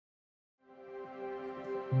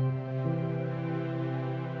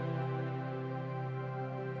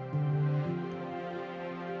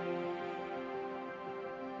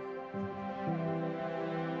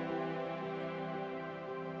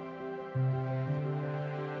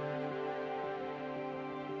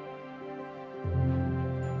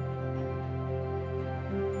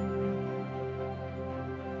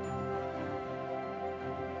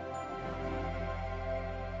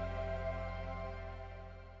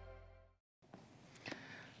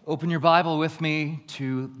Open your Bible with me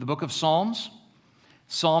to the book of Psalms,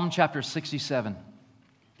 Psalm chapter 67.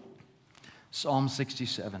 Psalm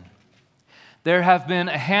 67. There have been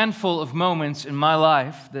a handful of moments in my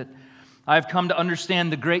life that I've come to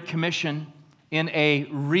understand the Great Commission in a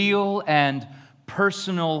real and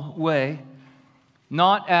personal way,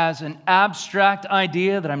 not as an abstract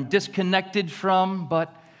idea that I'm disconnected from,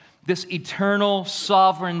 but this eternal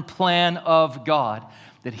sovereign plan of God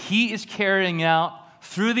that He is carrying out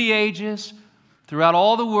through the ages, throughout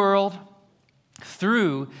all the world,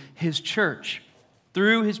 through His church,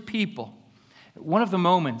 through His people. One of the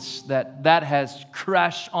moments that has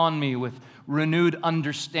crashed on me with renewed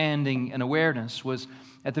understanding and awareness was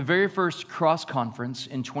at the very first Cross Conference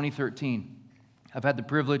in 2013. I've had the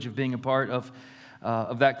privilege of being a part of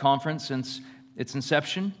that conference since its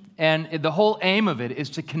inception, and the whole aim of it is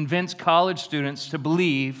to convince college students to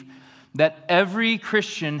believe that every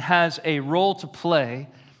Christian has a role to play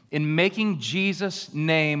in making Jesus'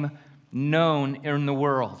 name known in the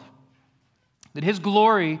world. That His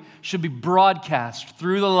glory should be broadcast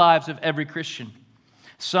through the lives of every Christian.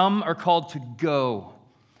 Some are called to go,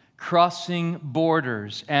 crossing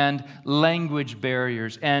borders and language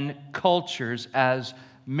barriers and cultures as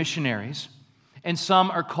missionaries. And some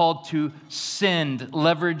are called to send,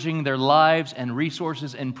 leveraging their lives and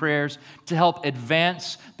resources and prayers to help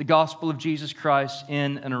advance the gospel of Jesus Christ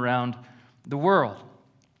in and around the world.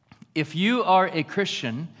 If you are a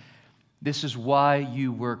Christian, this is why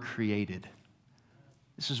you were created.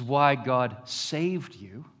 This is why God saved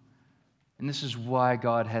you. And this is why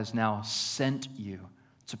God has now sent you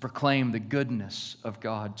to proclaim the goodness of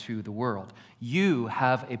God to the world. You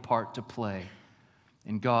have a part to play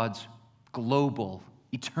in God's global,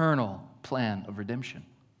 eternal plan of redemption.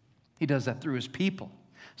 He does that through His people.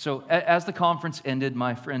 So as the conference ended,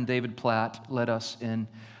 my friend David Platt led us in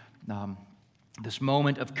this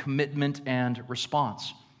moment of commitment and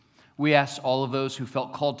response. We asked all of those who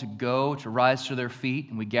felt called to go to rise to their feet,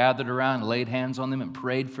 and we gathered around and laid hands on them and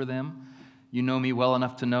prayed for them. You know me well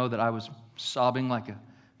enough to know that I was sobbing like a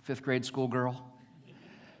fifth grade schoolgirl.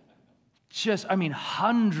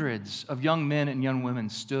 Hundreds of young men and young women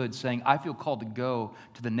stood saying, I feel called to go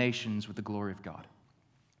to the nations with the glory of God.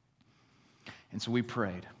 And so we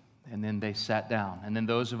prayed, and then they sat down. And then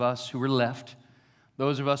those of us who were left,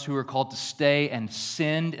 those of us who were called to stay and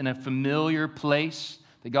send in a familiar place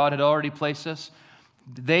that God had already placed us,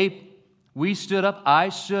 we stood up. I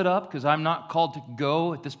stood up because I'm not called to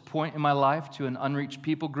go at this point in my life to an unreached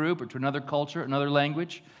people group or to another culture, another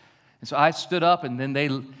language. And so I stood up, and then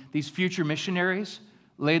these future missionaries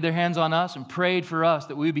laid their hands on us and prayed for us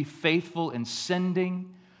that we would be faithful in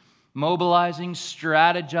sending, mobilizing,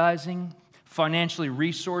 strategizing, financially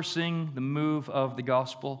resourcing the move of the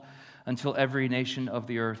gospel until every nation of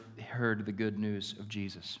the earth heard the good news of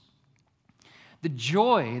Jesus. The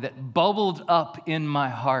joy that bubbled up in my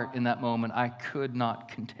heart in that moment, I could not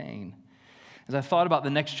contain. As I thought about the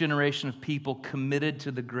next generation of people committed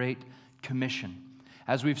to the Great Commission.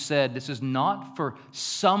 As we've said, this is not for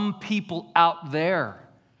some people out there,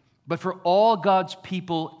 but for all God's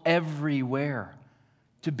people everywhere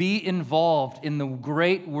to be involved in the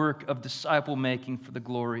great work of disciple making for the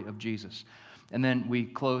glory of Jesus. And then we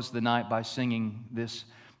close the night by singing this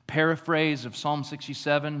paraphrase of Psalm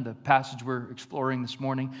 67, the passage we're exploring this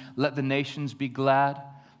morning. Let the nations be glad.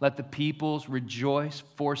 Let the peoples rejoice,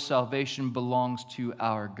 for salvation belongs to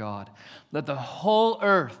our God. Let the whole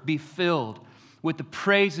earth be filled with the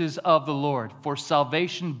praises of the Lord, for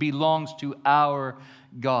salvation belongs to our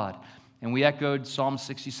God. And we echoed Psalm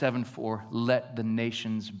 67:4, let the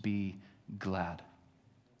nations be glad.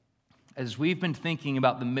 As we've been thinking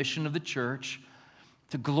about the mission of the church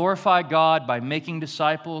to glorify God by making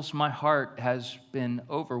disciples, my heart has been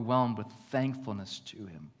overwhelmed with thankfulness to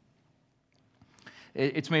Him.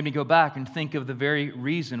 It's made me go back and think of the very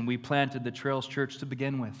reason we planted the Trails Church to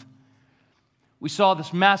begin with. We saw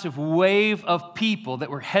this massive wave of people that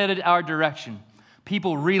were headed our direction.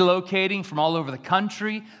 People relocating from all over the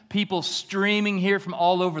country, people streaming here from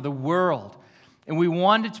all over the world. And we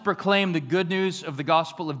wanted to proclaim the good news of the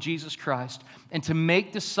gospel of Jesus Christ and to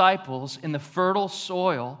make disciples in the fertile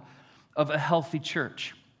soil of a healthy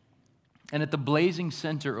church. And at the blazing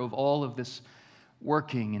center of all of this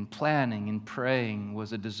working and planning and praying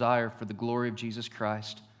was a desire for the glory of Jesus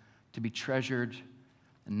Christ to be treasured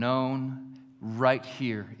and known right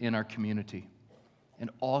here in our community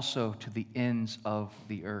and also to the ends of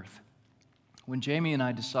the earth. When Jamie and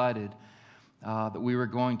I decided that we were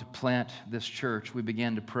going to plant this church, we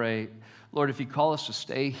began to pray, Lord, if you call us to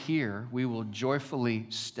stay here, we will joyfully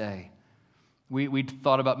stay. We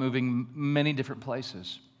thought about moving many different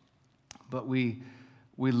places, but we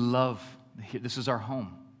We love, this is our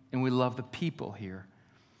home, and we love the people here.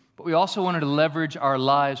 But we also wanted to leverage our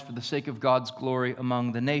lives for the sake of God's glory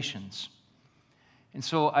among the nations. And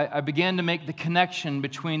so I began to make the connection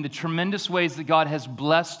between the tremendous ways that God has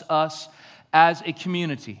blessed us as a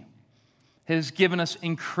community. He has given us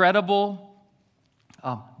incredible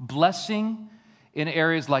blessing in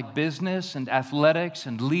areas like business and athletics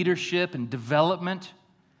and leadership and development.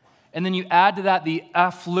 And then you add to that the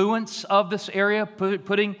affluence of this area,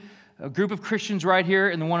 putting a group of Christians right here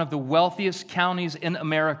in one of the wealthiest counties in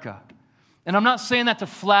America. And I'm not saying that to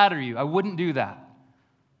flatter you. I wouldn't do that.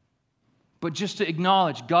 But just to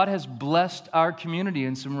acknowledge God has blessed our community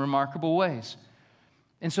in some remarkable ways.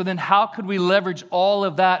 And so then how could we leverage all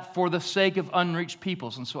of that for the sake of unreached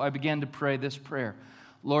peoples? And so I began to pray this prayer.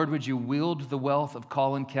 Lord, would you wield the wealth of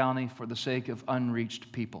Collin County for the sake of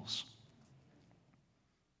unreached peoples?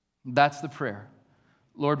 That's the prayer.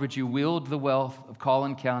 Lord, would you wield the wealth of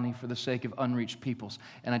Collin County for the sake of unreached peoples?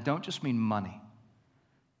 And I don't just mean money.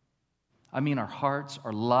 I mean our hearts,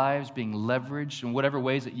 our lives being leveraged in whatever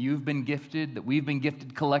ways that you've been gifted, that we've been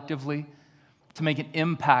gifted collectively, to make an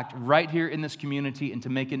impact right here in this community and to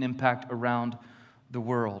make an impact around the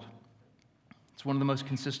world. It's one of the most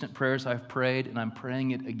consistent prayers I've prayed, and I'm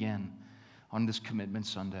praying it again on this Commitment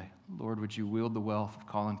Sunday. Lord, would you wield the wealth of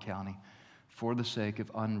Collin County for the sake of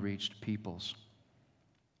unreached peoples?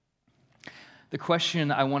 The question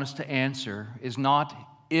I want us to answer is not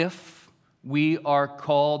if we are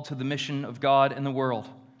called to the mission of God in the world.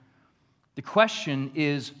 The question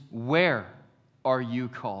is, where are you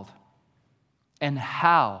called? And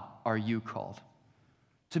how are you called?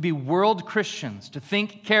 To be world Christians, to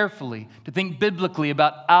think carefully, to think biblically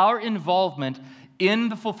about our involvement in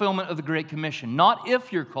the fulfillment of the Great Commission. Not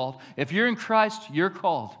if you're called. If you're in Christ, you're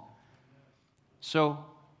called. So,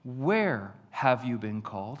 where have you been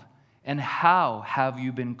called? And how have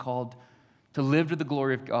you been called to live to the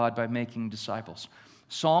glory of God by making disciples?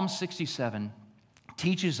 Psalm 67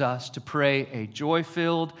 teaches us to pray a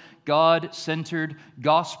joy-filled, God-centered,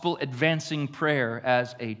 gospel-advancing prayer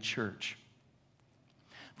as a church.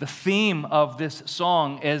 The theme of this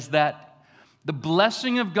song is that the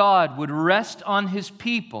blessing of God would rest on His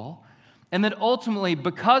people, and that ultimately,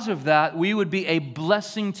 because of that, we would be a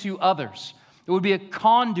blessing to others. It would be a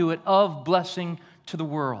conduit of blessing to the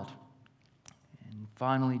world. And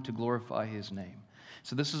finally, to glorify His name.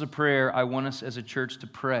 So this is a prayer I want us as a church to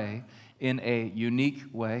pray in a unique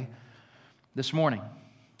way this morning.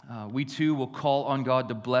 We too will call on God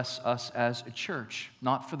to bless us as a church,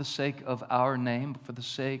 not for the sake of our name, but for the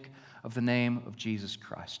sake of the name of Jesus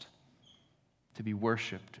Christ, to be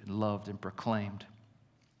worshiped and loved and proclaimed.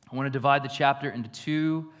 I want to divide the chapter into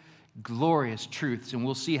two glorious truths, and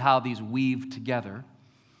we'll see how these weave together.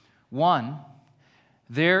 One,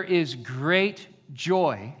 there is great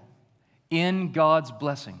joy in God's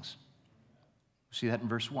blessings. See that in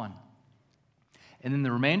verse 1. And in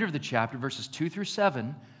the remainder of the chapter, verses 2 through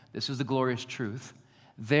 7, this is the glorious truth.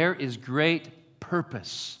 There is great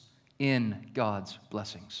purpose in God's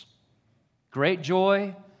blessings. Great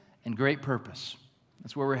joy and great purpose.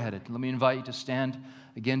 That's where we're headed. Let me invite you to stand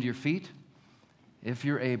again to your feet, if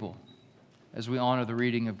you're able, as we honor the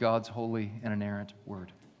reading of God's holy and inerrant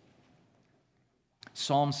word.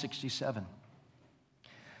 Psalm 67.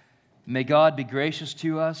 May God be gracious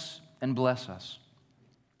to us and bless us,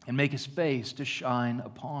 and make His face to shine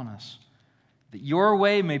upon us, that your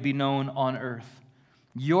way may be known on earth,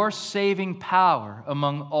 your saving power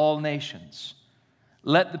among all nations.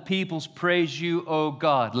 Let the peoples praise you, O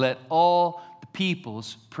God. Let all the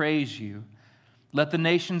peoples praise you. Let the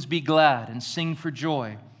nations be glad and sing for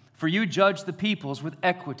joy, for you judge the peoples with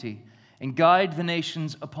equity and guide the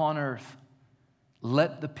nations upon earth.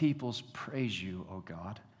 Let the peoples praise you, O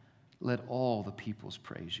God. Let all the peoples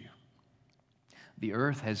praise you. The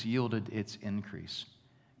earth has yielded its increase.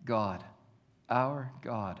 God, our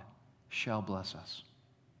God, shall bless us.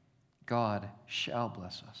 God shall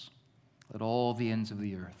bless us. Let all the ends of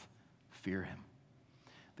the earth fear Him.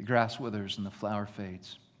 The grass withers and the flower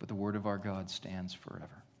fades, but the word of our God stands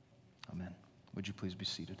forever. Amen. Would you please be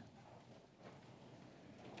seated?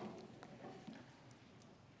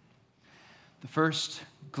 The first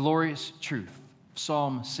glorious truth of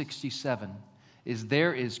Psalm 67 is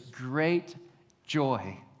there is great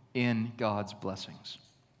joy in God's blessings.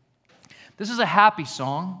 This is a happy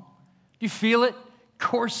song. Do you feel it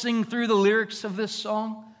coursing through the lyrics of this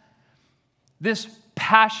song? This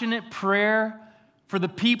passionate prayer for the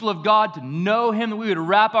people of God to know Him, that we would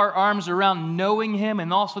wrap our arms around knowing Him,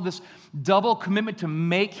 and also this double commitment to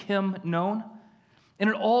make Him known. And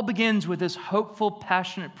it all begins with this hopeful,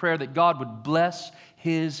 passionate prayer that God would bless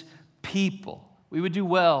His people We would do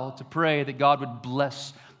well to pray that God would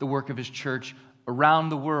bless the work of His church around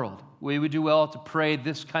the world. We would do well to pray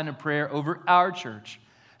this kind of prayer over our church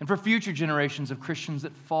and for future generations of Christians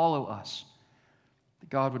that follow us, that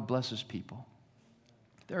God would bless His people.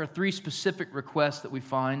 There are 3 specific requests that we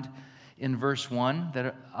find in verse 1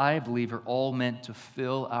 that I believe are all meant to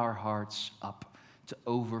fill our hearts up to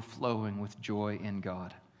overflowing with joy in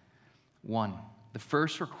God. 1, the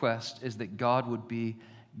first request is that God would be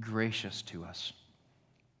gracious to us.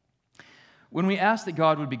 When we ask that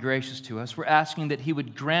God would be gracious to us, we're asking that He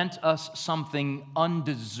would grant us something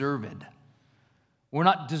undeserved. We're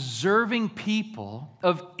not deserving people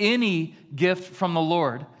of any gift from the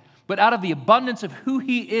Lord, but out of the abundance of who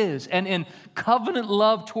He is and in covenant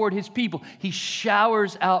love toward His people, He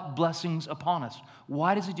showers out blessings upon us.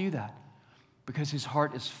 Why does He do that? Because His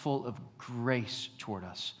heart is full of grace toward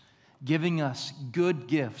us, giving us good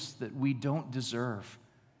gifts that we don't deserve.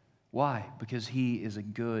 Why? Because He is a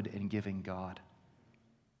good and giving God.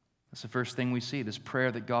 That's the first thing we see, this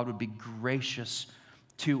prayer that God would be gracious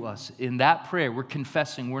to us. In that prayer, we're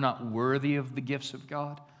confessing we're not worthy of the gifts of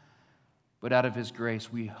God, but out of His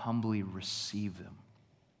grace, we humbly receive them.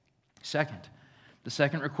 Second, the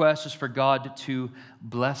second request is for God to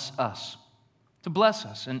bless us. To bless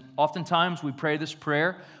us. And oftentimes we pray this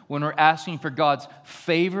prayer when we're asking for God's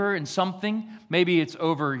favor in something. Maybe it's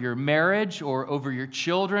over your marriage or over your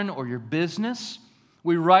children or your business.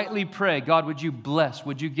 We rightly pray, God, would you bless?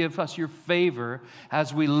 Would you give us your favor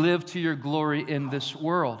as we live to your glory in this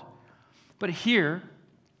world? But here,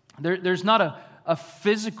 there's not a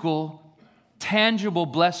physical, tangible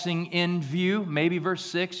blessing in view. Maybe verse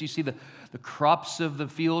 6, you see the crops of the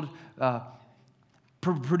field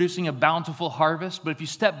producing a bountiful harvest. But if you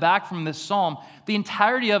step back from this psalm, the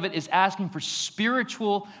entirety of it is asking for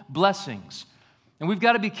spiritual blessings. And we've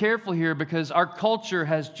got to be careful here because our culture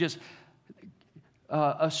has just,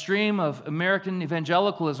 a stream of American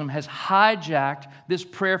evangelicalism has hijacked this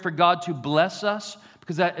prayer for God to bless us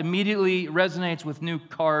because that immediately resonates with new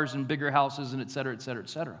cars and bigger houses and et cetera, et cetera, et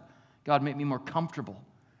cetera. God, make me more comfortable.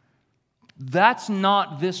 That's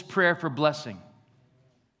not this prayer for blessing.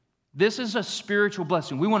 This is a spiritual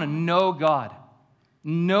blessing. We want to know God,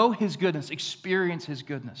 know His goodness, experience His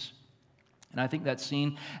goodness. And I think that's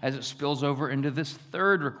seen as it spills over into this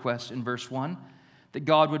third request in verse 1, that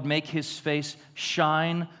God would make His face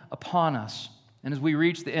shine upon us. And as we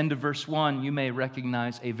reach the end of verse 1, you may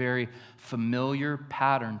recognize a very familiar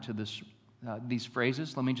pattern to these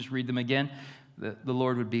phrases. Let me just read them again. The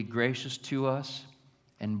Lord would be gracious to us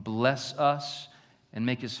and bless us and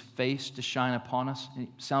make His face to shine upon us.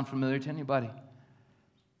 Sound familiar to anybody?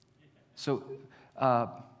 So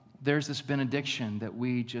there's this benediction that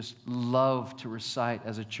we just love to recite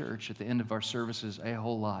as a church at the end of our services a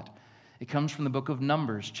whole lot. It comes from the book of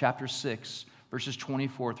Numbers, chapter 6, verses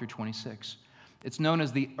 24 through 26. It's known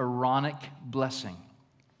as the Aaronic blessing.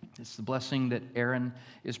 It's the blessing that Aaron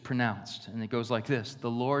is pronounced. And it goes like this: the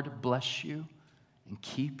Lord bless you and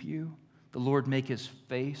keep you. The Lord make His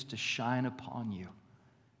face to shine upon you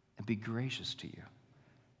and be gracious to you.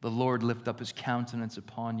 The Lord lift up His countenance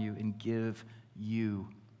upon you and give you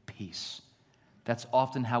peace. That's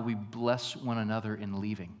often how we bless one another in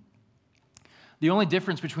leaving. The only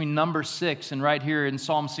difference between number 6 and right here in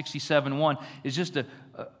Psalm 67:1 is just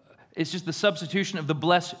the substitution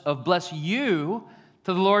of bless you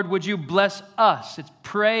to the Lord, would you bless us? It's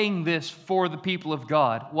praying this for the people of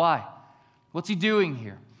God. Why? What's he doing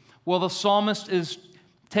here? Well, the psalmist is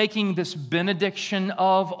taking this benediction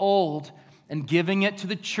of old and giving it to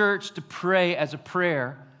the church to pray as a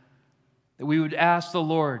prayer, that we would ask the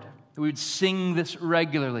Lord, that we would sing this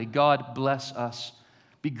regularly. God bless us.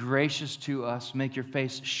 Be gracious to us. Make your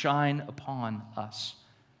face shine upon us.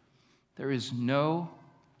 There is no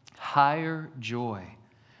higher joy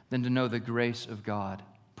than to know the grace of God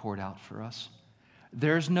poured out for us.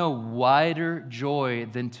 There's no wider joy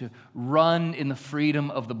than to run in the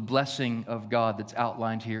freedom of the blessing of God that's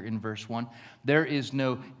outlined here in verse 1. There is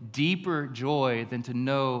no deeper joy than to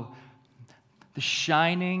know the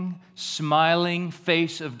shining, smiling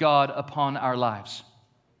face of God upon our lives.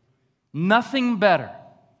 Nothing better.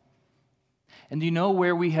 And do you know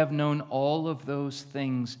where we have known all of those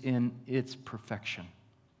things in its perfection?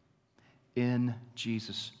 In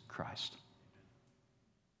Jesus Christ.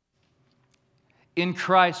 In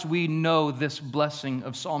Christ, we know this blessing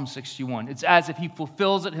of Psalm 61. It's as if he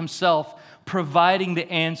fulfills it himself, providing the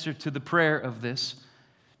answer to the prayer of this.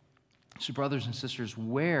 So, brothers and sisters,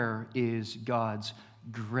 where is God's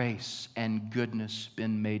grace and goodness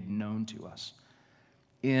been made known to us?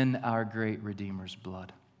 In our great Redeemer's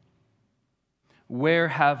blood. Where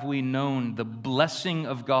have we known the blessing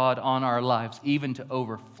of God on our lives, even to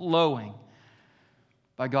overflowing,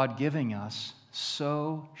 by God giving us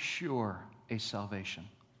so sure a salvation?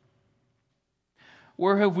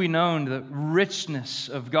 Where have we known the richness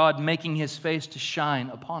of God making His face to shine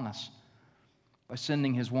upon us by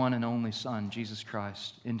sending His one and only Son, Jesus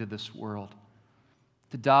Christ, into this world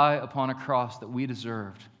to die upon a cross that we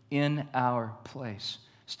deserved in our place,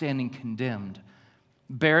 standing condemned,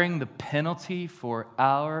 bearing the penalty for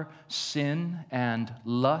our sin and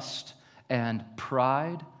lust and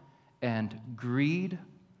pride and greed,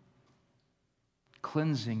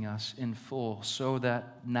 cleansing us in full so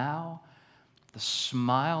that now the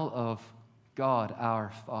smile of God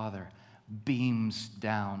our Father beams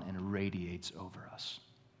down and radiates over us.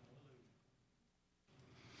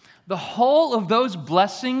 The whole of those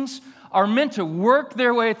blessings are meant to work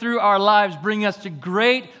their way through our lives, bringing us to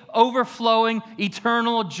great, overflowing,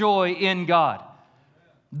 eternal joy in God.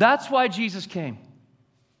 That's why Jesus came.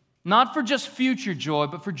 Not for just future joy,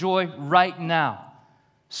 but for joy right now,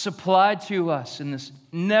 supplied to us in this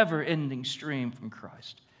never-ending stream from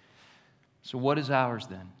Christ. So what is ours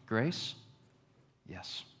then? Grace?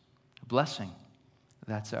 Yes. A blessing.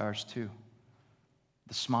 That's ours too.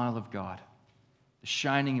 The smile of God, the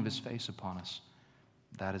shining of His face upon us,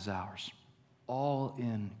 that is ours. All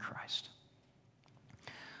in Christ.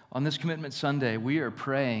 On this Commitment Sunday, we are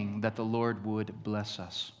praying that the Lord would bless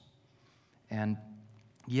us. And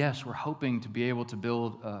yes, we're hoping to be able to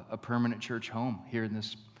build a permanent church home here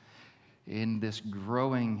in this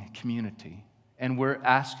growing community. And we're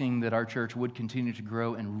asking that our church would continue to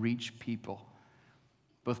grow and reach people,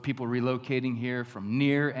 both people relocating here from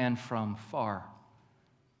near and from far.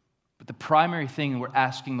 But the primary thing we're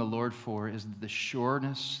asking the Lord for is that the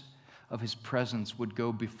sureness of His presence would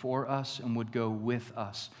go before us and would go with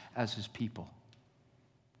us as His people.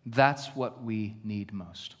 That's what we need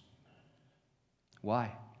most.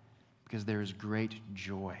 Why? Because there is great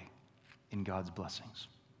joy in God's blessings.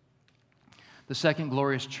 The second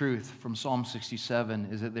glorious truth from Psalm 67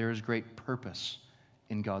 is that there is great purpose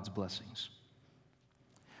in God's blessings.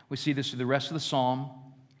 We see this through the rest of the psalm,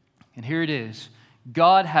 and here it is.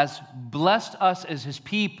 God has blessed us as His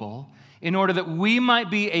people in order that we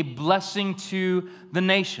might be a blessing to the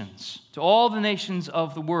nations, to all the nations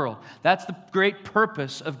of the world. That's the great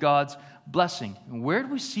purpose of God's blessing. And where do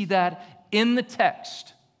we see that in the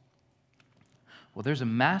text? Well, there's a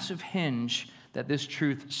massive hinge that this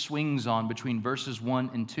truth swings on between verses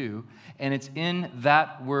 1 and 2, and it's in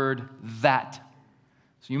that word, that.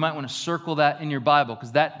 So you might want to circle that in your Bible,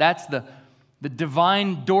 because that's the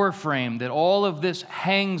divine doorframe that all of this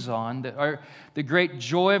hangs on, the great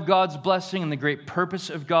joy of God's blessing and the great purpose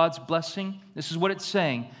of God's blessing. This is what it's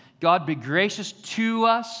saying. God, be gracious to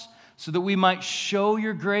us so that we might show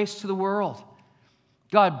your grace to the world.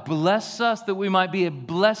 God, bless us that we might be a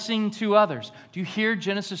blessing to others. Do you hear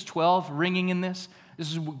Genesis 12 ringing in this?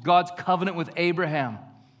 This is God's covenant with Abraham.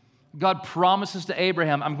 God promises to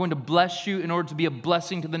Abraham, I'm going to bless you in order to be a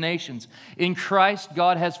blessing to the nations. In Christ,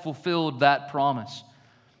 God has fulfilled that promise.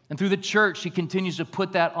 And through the church, He continues to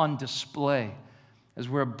put that on display as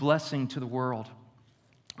we're a blessing to the world.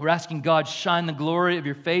 We're asking God, shine the glory of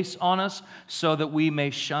your face on us so that we may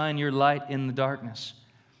shine your light in the darkness.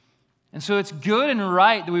 And so it's good and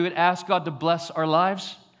right that we would ask God to bless our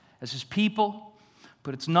lives as His people,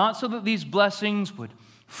 but it's not so that these blessings would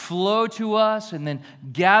flow to us and then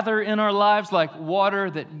gather in our lives like water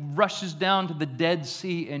that rushes down to the Dead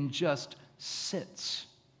Sea and just sits.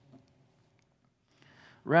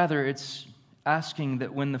 Rather, it's asking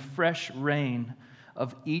that when the fresh rain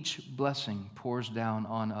of each blessing pours down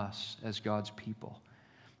on us as God's people,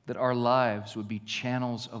 that our lives would be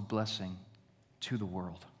channels of blessing to the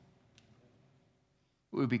world.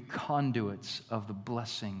 We would be conduits of the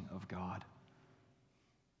blessing of God.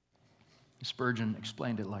 Spurgeon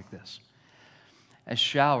explained it like this. As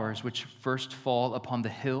showers which first fall upon the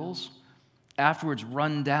hills, afterwards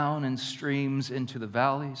run down in streams into the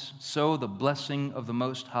valleys, so the blessing of the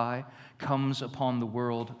Most High comes upon the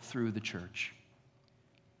world through the church.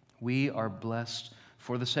 We are blessed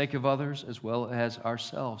for the sake of others as well as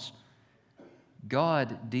ourselves.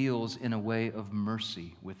 God deals in a way of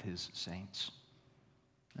mercy with His saints.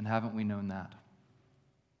 And haven't we known that?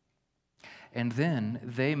 And then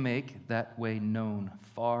they make that way known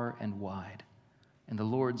far and wide, and the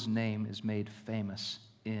Lord's name is made famous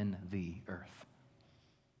in the earth.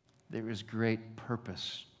 There is great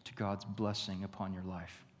purpose to God's blessing upon your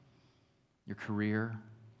life, your career,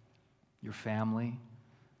 your family,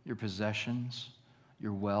 your possessions,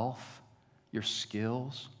 your wealth, your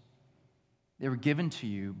skills. They were given to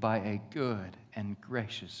you by a good and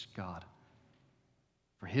gracious God.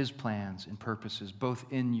 for his plans and purposes, both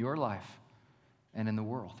in your life and in the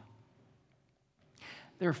world.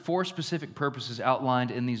 There are 4 specific purposes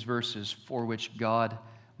outlined in these verses for which God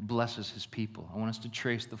blesses his people. I want us to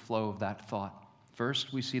trace the flow of that thought.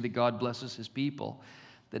 First, we see that God blesses his people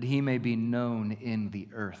that he may be known in the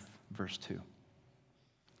earth, verse 2.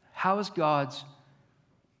 How is God's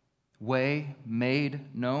way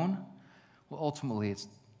made known? Well, ultimately, it's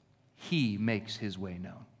he makes his way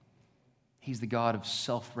known. He's the God of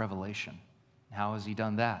self-revelation. How has he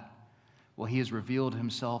done that? Well, he has revealed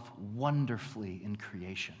himself wonderfully in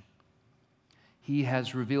creation. He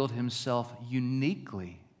has revealed himself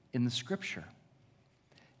uniquely in the Scripture.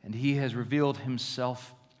 And he has revealed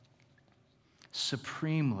himself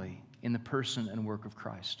supremely in the person and work of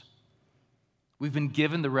Christ. We've been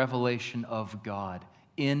given the revelation of God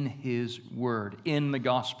in his word, in the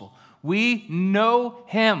gospel. We know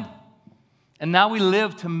him. And now we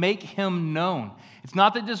live to make him known. It's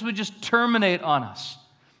not that this would just terminate on us,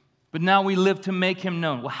 but now we live to make him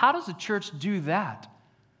known. Well, how does the church do that?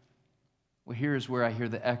 Well, here's where I hear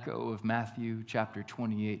the echo of Matthew chapter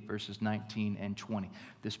 28, verses 19 and 20.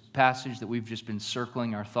 This passage that we've just been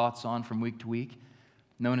circling our thoughts on from week to week,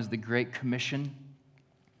 known as the Great Commission.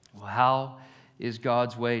 Well, how is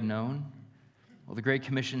God's way known? Well, the Great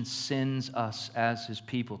Commission sends us as his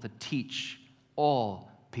people to teach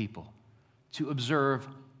all people, to observe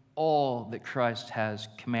all that Christ has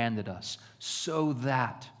commanded us, so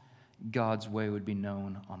that God's way would be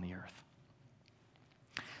known on the earth.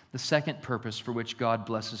 The second purpose for which God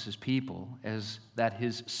blesses his people is that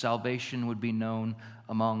his salvation would be known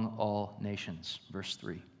among all nations. Verse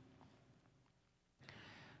 3.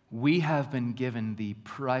 We have been given the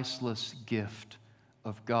priceless gift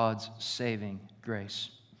of God's saving grace,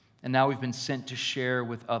 and now we've been sent to share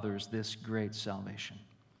with others this great salvation.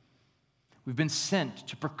 We've been sent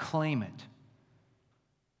to proclaim it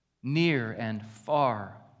near and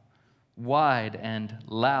far, wide and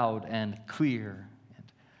loud and clear, and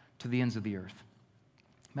to the ends of the earth.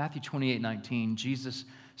 Matthew 28:19, Jesus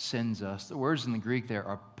sends us. The words in the Greek there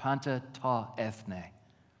are panta ta ethne.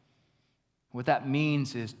 What that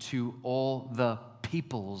means is to all the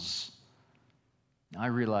peoples. Now, I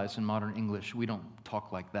realize in modern English we don't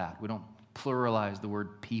talk like that. We don't pluralize the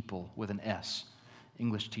word people with an S.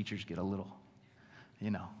 English teachers get a little,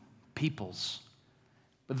 peoples.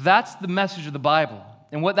 But that's the message of the Bible.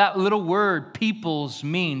 And what that little word, peoples,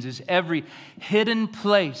 means is every hidden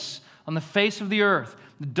place on the face of the earth,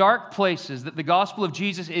 the dark places that the gospel of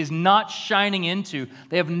Jesus is not shining into.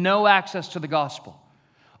 They have no access to the gospel.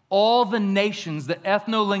 All the nations, the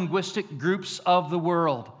ethno-linguistic groups of the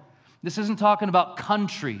world. This isn't talking about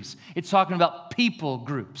countries. It's talking about people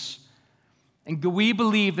groups. And we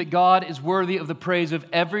believe that God is worthy of the praise of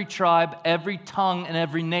every tribe, every tongue, and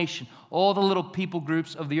every nation, all the little people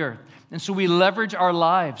groups of the earth. And so we leverage our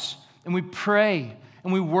lives, and we pray,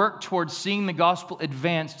 and we work towards seeing the gospel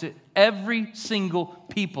advance to every single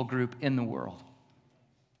people group in the world.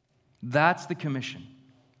 That's the commission.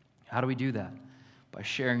 How do we do that? By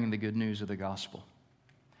sharing the good news of the gospel.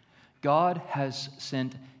 God has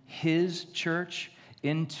sent his church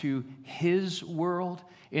into his world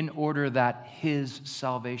in order that his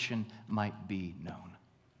salvation might be known.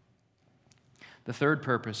 The third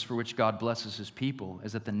purpose for which God blesses his people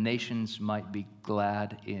is that the nations might be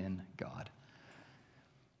glad in God.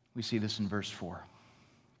 We see this in verse 4.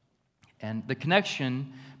 And the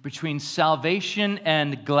connection between salvation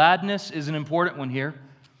and gladness is an important one here.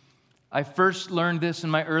 I first learned this in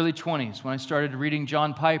my early 20s when I started reading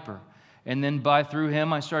John Piper. And then through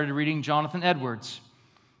him, I started reading Jonathan Edwards.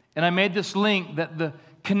 And I made this link that the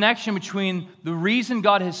connection between the reason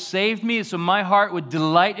God has saved me is so my heart would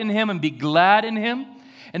delight in him and be glad in him.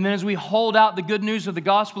 And then as we hold out the good news of the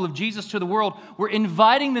gospel of Jesus to the world, we're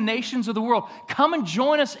inviting the nations of the world, come and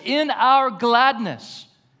join us in our gladness.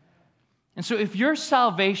 And so if your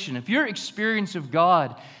salvation, if your experience of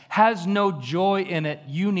God has no joy in it,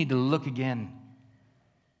 you need to look again.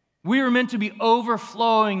 We are meant to be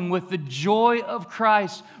overflowing with the joy of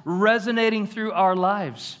Christ resonating through our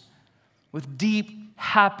lives with deep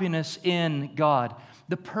happiness in God.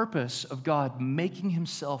 The purpose of God making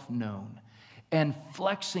himself known and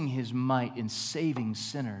flexing his might in saving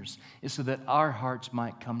sinners is so that our hearts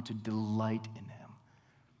might come to delight in him,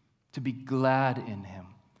 to be glad in him.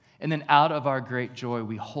 And then out of our great joy,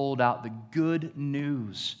 we hold out the good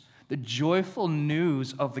news, the joyful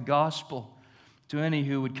news of the gospel to any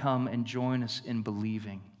who would come and join us in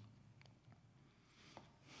believing.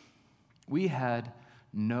 We had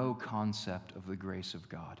no concept of the grace of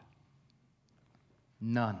God.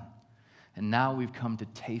 None. And now we've come to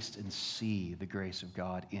taste and see the grace of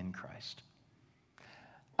God in Christ.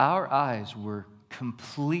 our eyes were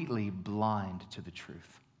completely blind to the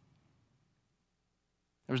truth.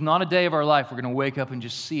 There was not a day of our life we're going to wake up and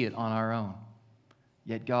just see it on our own.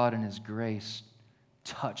 Yet God in His grace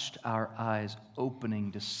touched our eyes,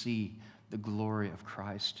 opening to see the glory of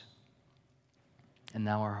Christ. And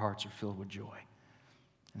now our hearts are filled with joy.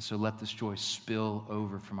 And so let this joy spill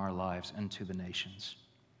over from our lives into the nations.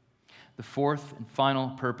 The fourth and final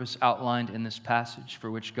purpose outlined in this passage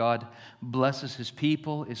for which God blesses His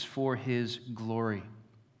people is for His glory.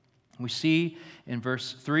 We see in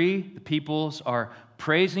verse 3, the peoples are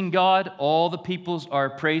praising God. All the peoples are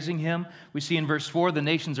praising Him. We see in verse 4, the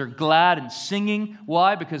nations are glad and singing.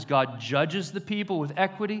 Why? Because God judges the people with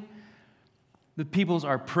equity. The peoples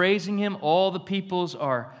are praising Him. All the peoples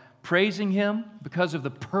are praising Him because of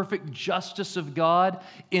the perfect justice of God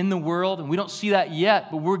in the world. And we don't see that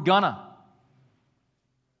yet, but we're gonna.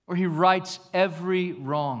 Where He rights every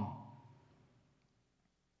wrong.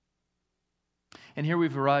 And here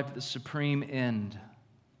we've arrived at the supreme end,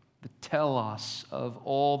 the telos of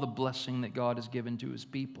all the blessing that God has given to His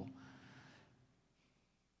people.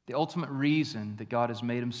 The ultimate reason that God has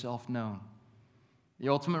made Himself known. The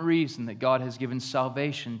ultimate reason that God has given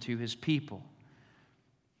salvation to His people.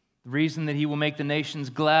 The reason that He will make the nations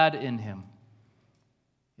glad in Him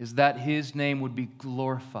is that His name would be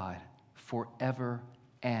glorified forever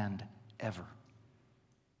and ever.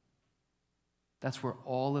 That's where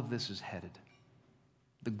all of this is headed.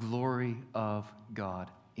 The glory of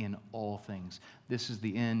God in all things. This is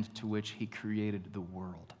the end to which He created the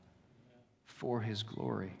world, for His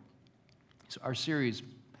glory. So our series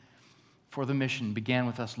for the mission began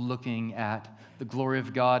with us looking at the glory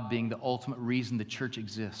of God being the ultimate reason the church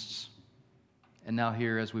exists. And now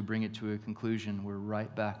here, as we bring it to a conclusion, we're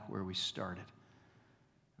right back where we started.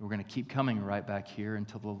 We're going to keep coming right back here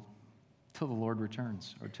until the Lord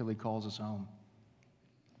returns or till He calls us home.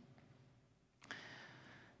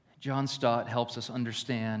 John Stott helps us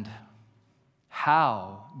understand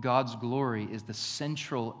how God's glory is the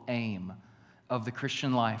central aim of the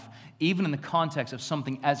Christian life, even in the context of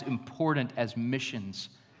something as important as missions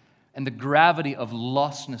and the gravity of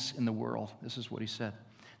lostness in the world. This is what he said.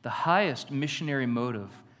 The highest missionary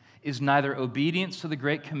motive is neither obedience to the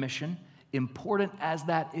Great Commission, important as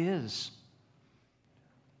that is,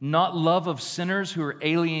 not love of sinners who are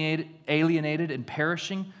alienated and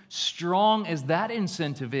perishing, strong as that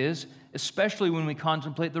incentive is, especially when we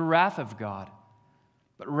contemplate the wrath of God,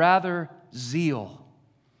 but rather zeal,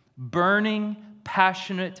 burning,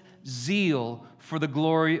 passionate zeal for the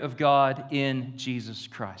glory of God in Jesus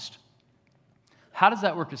Christ. How does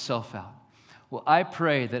that work itself out? Well, I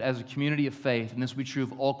pray that as a community of faith, and this will be true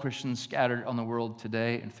of all Christians scattered on the world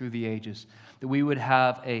today and through the ages, that we would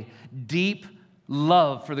have a deep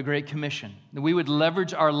love for the Great Commission, that we would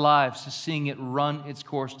leverage our lives to seeing it run its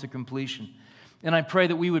course to completion. And I pray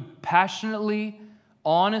that we would passionately,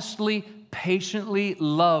 honestly, patiently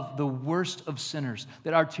love the worst of sinners,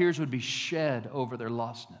 that our tears would be shed over their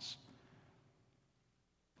lostness.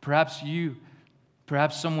 Perhaps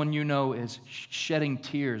someone you know is shedding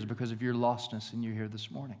tears because of your lostness and you're here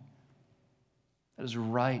this morning. That is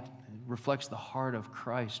right. It reflects the heart of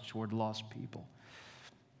Christ toward lost people.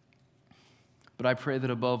 But I pray that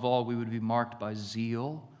above all, we would be marked by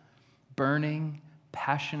zeal, burning,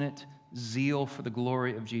 passionate zeal for the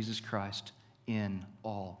glory of Jesus Christ in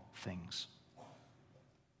all things.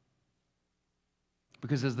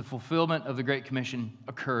 Because as the fulfillment of the Great Commission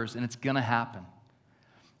occurs, and it's going to happen,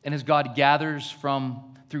 and as God gathers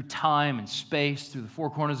through time and space, through the four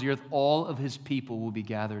corners of the earth, all of His people will be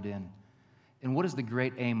gathered in. And what is the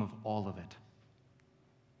great aim of all of it?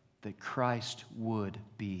 That Christ would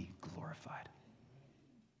be glorified.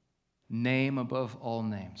 Name above all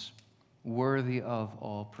names, worthy of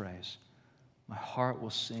all praise. My heart will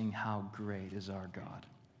sing how great is our God.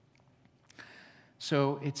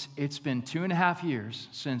 So it's been 2.5 years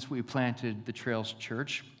since we planted the Trails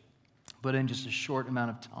Church, but in just a short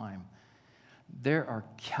amount of time, there are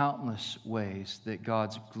countless ways that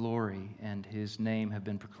God's glory and His name have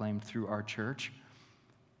been proclaimed through our church,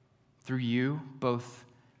 through you, both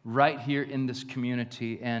right here in this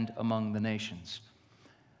community and among the nations.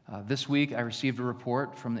 This week, I received a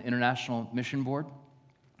report from the International Mission Board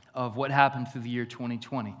of what happened through the year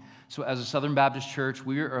 2020. So as a Southern Baptist Church,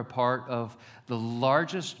 we are a part of the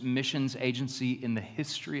largest missions agency in the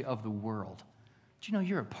history of the world. Do you know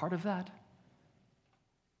you're a part of that?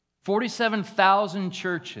 47,000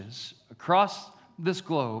 churches across this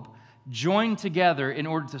globe joined together in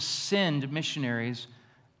order to send missionaries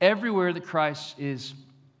everywhere that Christ is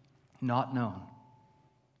not known.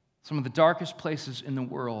 Some of the darkest places in the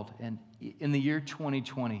world. And in the year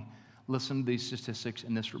 2020, listen to these statistics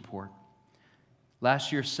in this report.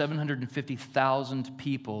 Last year, 750,000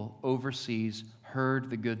 people overseas heard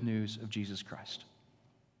the good news of Jesus Christ.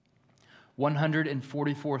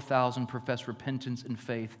 144,000 professed repentance and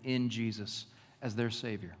faith in Jesus as their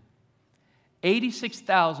Savior.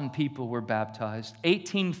 86,000 people were baptized.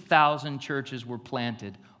 18,000 churches were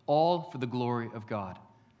planted, all for the glory of God.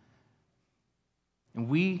 And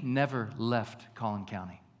we never left Collin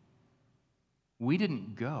County. We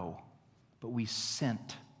didn't go, but we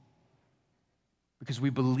sent. Because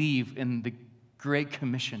we believe in the Great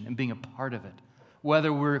Commission and being a part of it.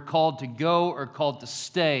 Whether we're called to go or called to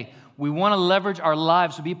stay, we want to leverage our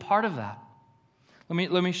lives to be a part of that.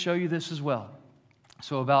 Let me show you this as well.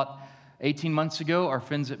 So about 18 months ago, our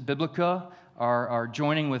friends at Biblica are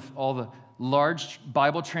joining with all the large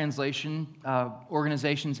Bible translation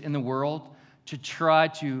organizations in the world to try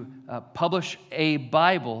to publish a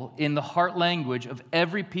Bible in the heart language of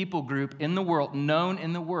every people group in the world, known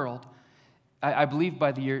in the world, I believe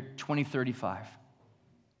by the year 2035.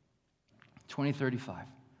 2035.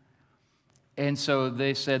 And so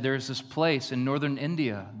they said there's this place in northern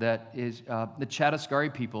India that is, the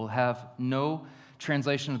Chhattisgarhi people have no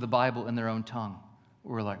translation of the Bible in their own tongue.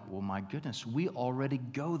 We're like, well, my goodness, we already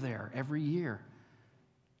go there every year.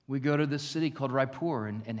 We go to this city called Raipur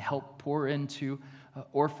and help pour into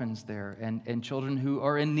orphans there and children who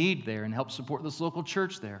are in need there and help support this local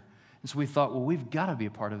church there. And so we thought, well, we've got to be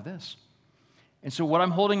a part of this. And so what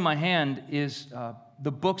I'm holding in my hand is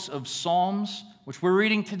the books of Psalms, which we're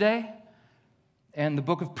reading today, and the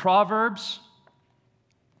book of Proverbs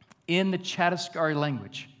in the Chhattisgarhi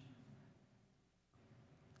language.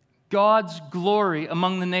 God's glory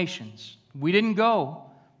among the nations. We didn't go,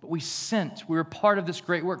 but we sent. We were part of this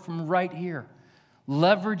great work from right here,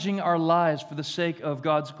 leveraging our lives for the sake of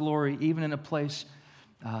God's glory, even in a place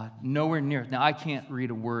nowhere near it. Now, I can't read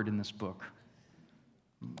a word in this book.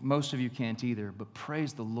 Most of you can't either, but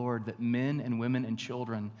praise the Lord that men and women and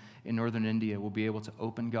children in northern India will be able to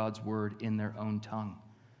open God's word in their own tongue.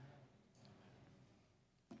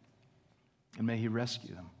 And may He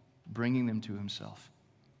rescue them, bringing them to Himself.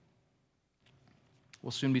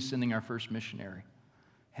 We'll soon be sending our first missionary.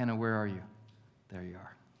 Hannah, where are you? There you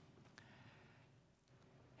are.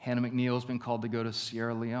 Hannah McNeil has been called to go to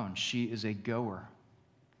Sierra Leone. She is a goer.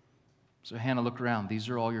 So Hannah, look around. These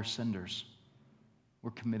are all your senders. We're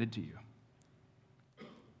committed to you.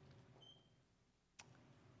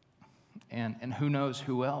 And who knows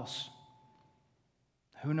who else?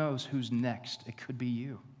 Who knows who's next? It could be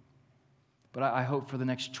you. But I hope for the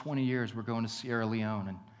next 20 years we're going to Sierra Leone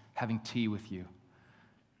and having tea with you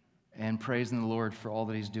and praising the Lord for all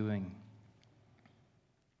that He's doing.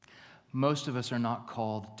 Most of us are not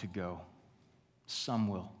called to go. Some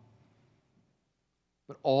will.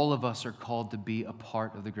 But all of us are called to be a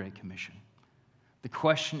part of the Great Commission. The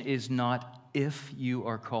question is not if you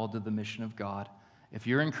are called to the mission of God. If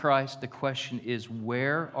you're in Christ, the question is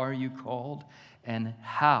where are you called and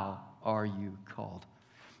how are you called?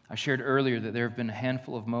 I shared earlier that there have been a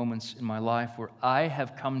handful of moments in my life where I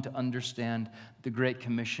have come to understand the Great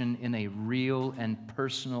Commission in a real and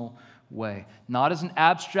personal way. Not as an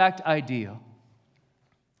abstract idea,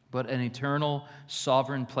 but an eternal,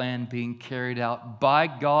 sovereign plan being carried out by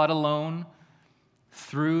God alone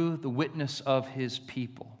through the witness of His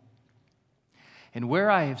people. And where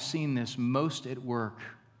I have seen this most at work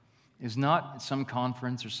is not at some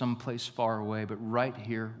conference or some place far away, but right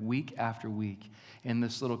here, week after week, in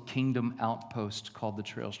this little kingdom outpost called the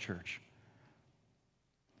Trails Church.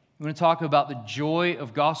 I'm going to talk about the joy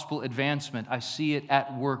of gospel advancement. I see it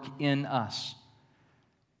at work in us.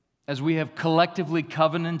 As we have collectively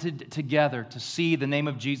covenanted together to see the name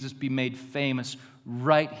of Jesus be made famous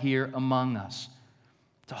right here among us.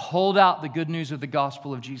 To hold out the good news of the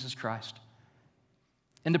gospel of Jesus Christ.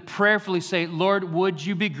 And to prayerfully say, Lord, would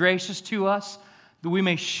you be gracious to us that we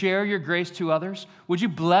may share your grace to others? Would you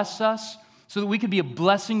bless us so that we could be a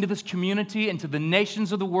blessing to this community and to the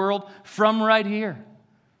nations of the world from right here?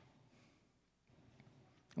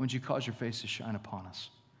 Would you cause your face to shine upon us?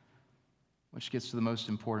 Which gets to the most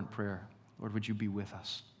important prayer. Lord, would you be with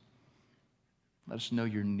us? Let us know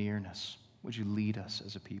your nearness. Would you lead us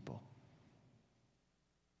as a people?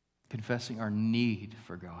 Confessing our need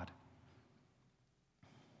for God.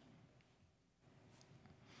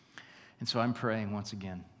 And so I'm praying once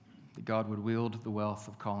again that God would wield the wealth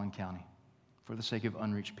of Collin County for the sake of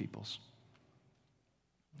unreached peoples.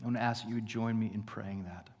 I want to ask that you would join me in praying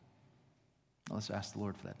that. Let's ask the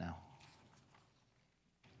Lord for that now.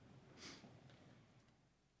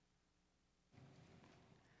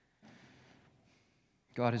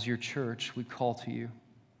 God, as your church, we call to you.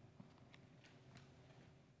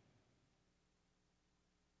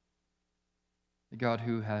 The God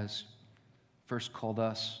who has first called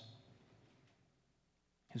us,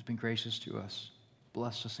 who's been gracious to us,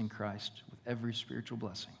 blessed us in Christ with every spiritual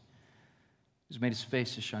blessing, who's made his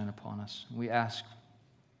face to shine upon us. And we ask,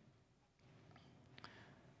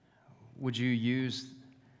 would you use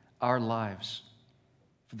our lives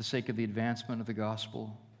for the sake of the advancement of the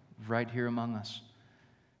gospel right here among us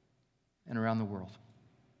and around the world?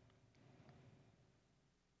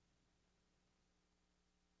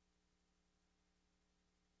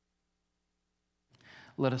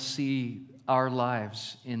 Let us see our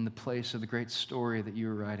lives in the place of the great story that you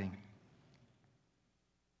are writing,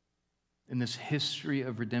 in this history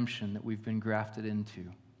of redemption that we've been grafted into.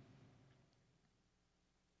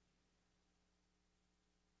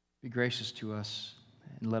 Be gracious to us,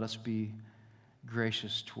 and let us be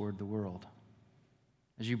gracious toward the world.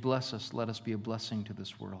 As you bless us, let us be a blessing to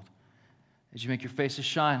this world. As you make your face to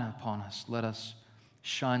shine upon us, let us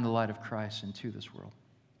shine the light of Christ into this world.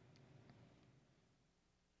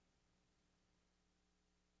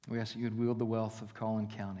 We ask that you would wield the wealth of Collin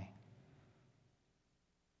County.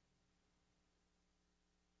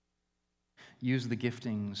 Use the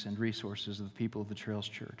giftings and resources of the people of the Trails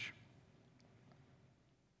Church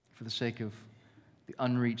for the sake of the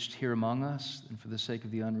unreached here among us and for the sake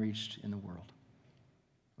of the unreached in the world.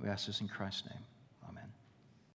 We ask this in Christ's name.